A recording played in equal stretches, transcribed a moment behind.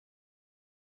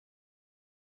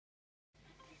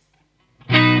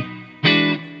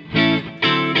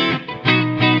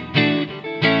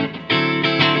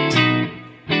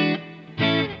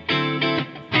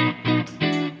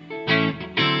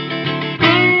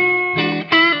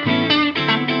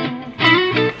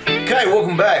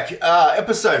back.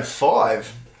 Episode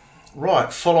 5.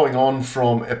 Right, following on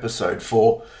from episode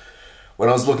 4, when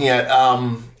I was looking at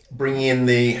bringing in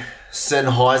the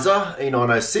Sennheiser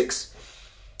E906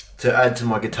 to add to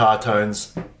my guitar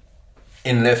tones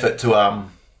in an effort to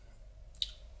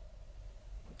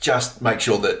just make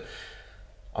sure that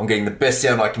I'm getting the best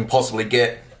sound I can possibly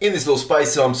get in this little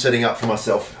space that I'm setting up for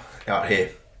myself out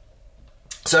here.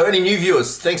 So any new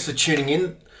viewers, thanks for tuning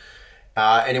in.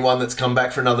 Anyone that's come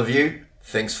back for another view,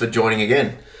 thanks for joining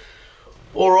again.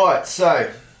 Alright, so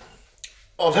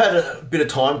I've had a bit of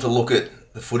time to look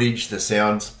at the footage, the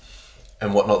sounds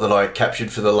and whatnot that I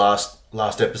captured for the last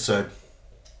episode.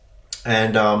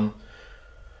 And on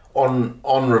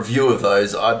review of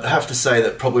those, I'd have to say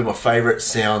that probably my favourite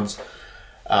sounds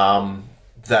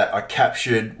that I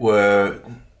captured were,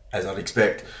 as I'd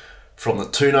expect, from the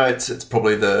Two Notes. It's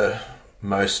probably the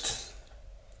most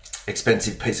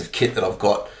expensive piece of kit that I've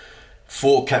got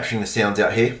for capturing the sounds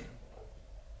out here.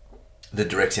 The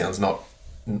direct sounds,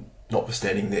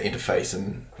 notwithstanding the interface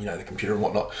and the computer and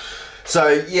whatnot.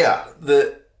 So yeah,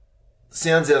 the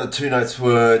sounds out of the Two Notes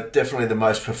were definitely the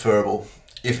most preferable.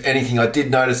 If anything, I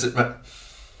did notice that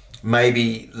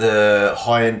maybe the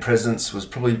high-end presence was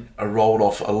probably rolled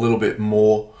off a little bit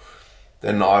more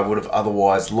than I would have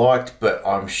otherwise liked, but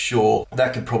I'm sure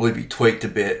that could probably be tweaked a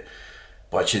bit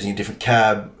by choosing a different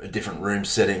cab, a different room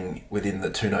setting within the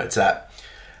Two Notes app.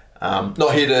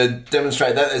 Not here to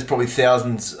demonstrate that. There's probably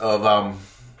thousands of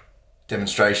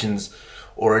demonstrations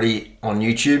already on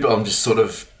YouTube. I'm just sort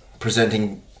of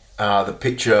presenting the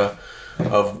picture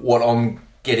of what I'm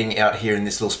getting out here in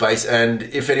this little space. And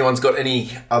if anyone's got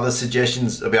any other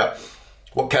suggestions about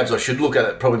what cabs I should look at,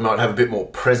 it probably might have a bit more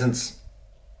presence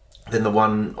than the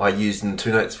one I used in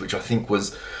Two Notes, which I think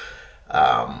was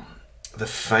the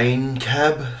Fein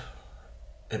cab.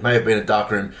 It may have been a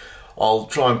dark room. I'll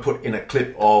try and put in a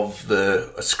clip of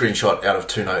a screenshot out of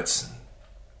Two Notes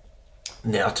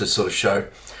now to sort of show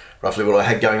roughly what I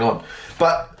had going on.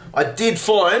 But I did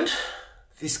find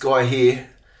this guy here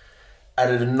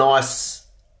added a nice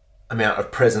amount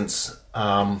of presence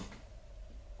to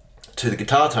the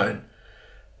guitar tone.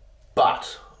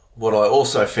 But what I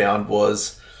also found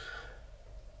was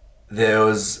there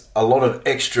was a lot of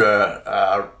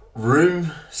extra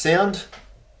room sound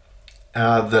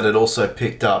that it also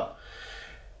picked up.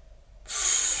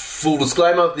 Full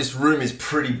disclaimer, this room is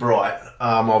pretty bright.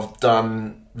 I've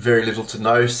done very little to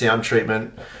no sound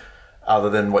treatment other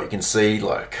than what you can see,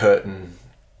 like a curtain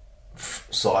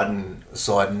side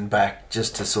and back,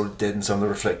 just to sort of deaden some of the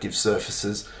reflective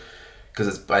surfaces, because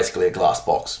it's basically a glass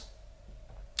box.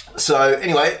 So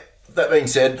anyway, that being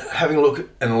said, having a look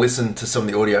and listen to some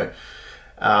of the audio,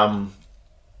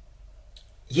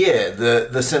 yeah, the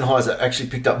Sennheiser actually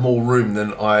picked up more room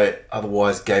than I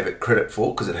otherwise gave it credit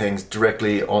for, because it hangs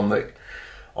directly on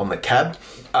the cab.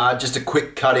 Just a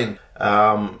quick cut in.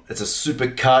 It's a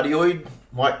super-cardioid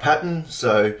mic pattern,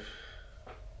 so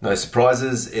no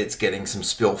surprises. It's getting some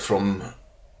spill from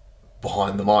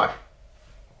behind the mic.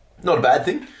 Not a bad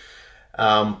thing.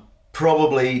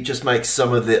 Probably just makes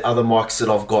some of the other mics that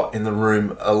I've got in the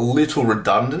room a little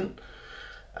redundant,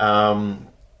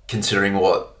 considering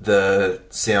what the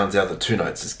sounds out of the Two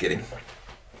Notes is getting.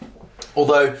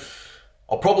 Although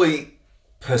I'll probably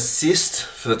persist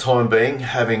for the time being,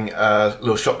 having a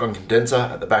little shotgun condenser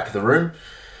at the back of the room,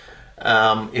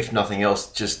 if nothing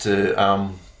else, just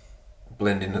to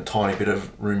blend in a tiny bit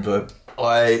of room verb.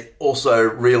 I also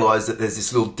realised that there's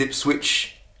this little dip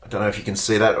switch. I don't know if you can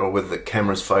see that or whether the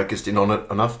camera's focused in on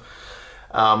it enough.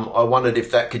 I wondered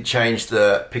if that could change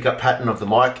the pickup pattern of the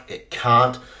mic. It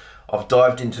can't. I've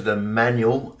dived into the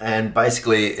manual, and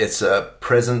basically it's a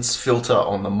presence filter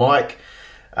on the mic.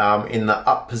 In the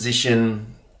up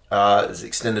position is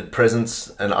extended presence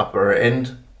and upper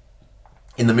end.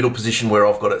 In the middle position where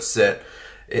I've got it set,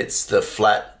 it's the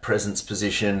flat presence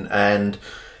position, and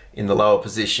in the lower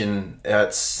position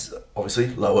it's obviously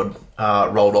lowered,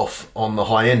 rolled off on the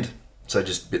high end, so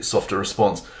just a bit softer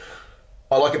response.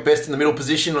 I like it best in the middle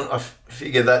position. I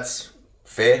figure that's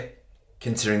fair,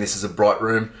 considering this is a bright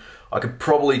room. I could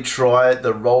probably try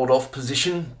the rolled off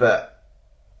position, but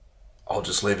I'll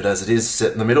just leave it as it is,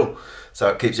 set in the middle, so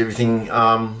it keeps everything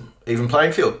even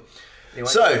playing field. Anyway.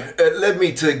 So it led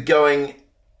me to going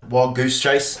wild goose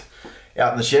chase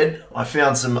out in the shed. I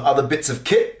found some other bits of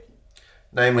kit,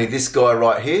 namely this guy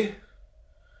right here,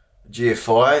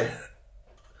 GFI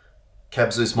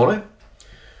CabZeus Mono.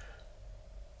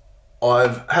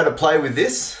 I've had a play with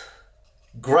this.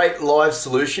 Great live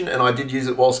solution, and I did use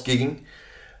it whilst gigging.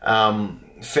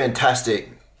 Fantastic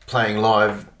playing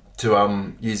live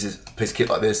to use a piece of kit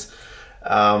like this,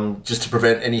 just to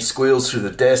prevent any squeals through the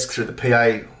desk, through the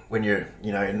PA, when you're,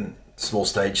 you know, in small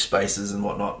stage spaces and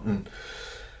whatnot, and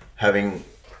having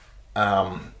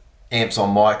amps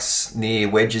on mics near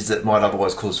wedges that might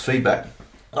otherwise cause feedback.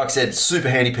 Like I said, super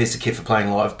handy piece of kit for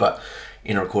playing live, but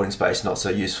in a recording space, not so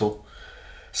useful.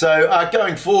 So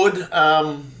going forward,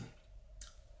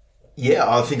 yeah,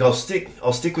 I think I'll stick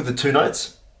with the Two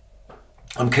Notes.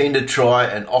 I'm keen to try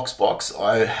an aux box.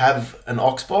 I have an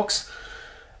aux box,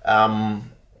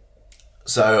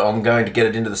 so I'm going to get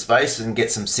it into the space and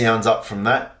get some sounds up from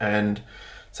that, and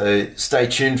so stay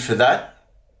tuned for that.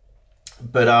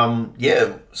 But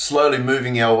yeah, slowly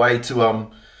moving our way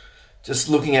to just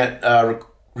looking at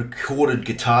recorded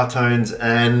guitar tones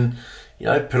and, you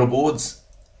know, pedal boards,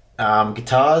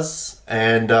 guitars,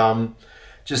 and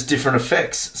just different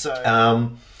effects.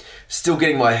 So still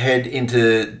getting my head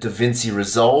into DaVinci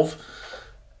Resolve.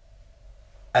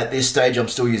 At this stage, I'm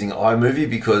still using iMovie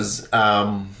because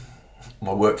my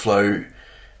workflow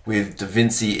with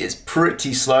DaVinci is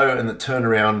pretty slow, and the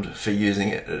turnaround for using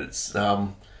it's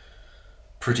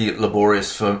pretty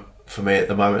laborious for me at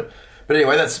the moment. But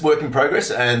anyway, that's work in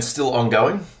progress and still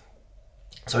ongoing.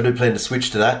 So I do plan to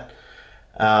switch to that.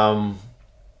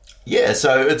 Yeah,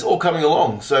 so it's all coming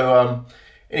along. So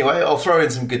anyway, I'll throw in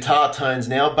some guitar tones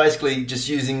now, basically just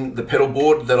using the pedal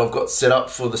board that I've got set up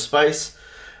for the space,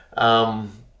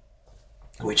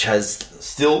 which has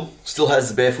still has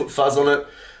the Barefoot Fuzz on it,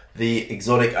 the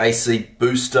Exotic AC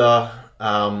Booster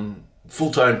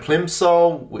full tone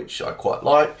plimsoll, which I quite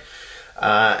like,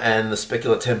 and the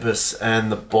Specular Tempest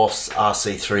and the Boss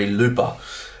RC3 Looper.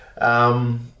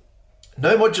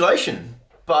 No modulation,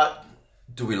 but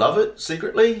do we love it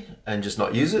secretly and just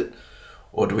not use it?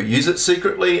 Or do we use it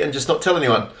secretly and just not tell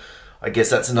anyone? I guess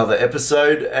that's another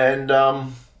episode, and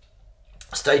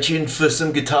stay tuned for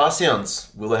some guitar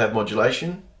sounds. Will they have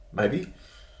modulation? Maybe.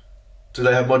 Do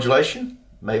they have modulation?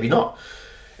 Maybe not.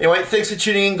 Anyway, thanks for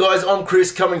tuning in, guys. I'm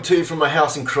Chris, coming to you from my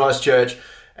house in Christchurch,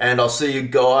 and I'll see you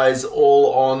guys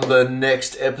all on the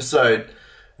next episode.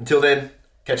 Until then,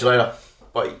 catch you later.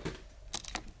 Bye.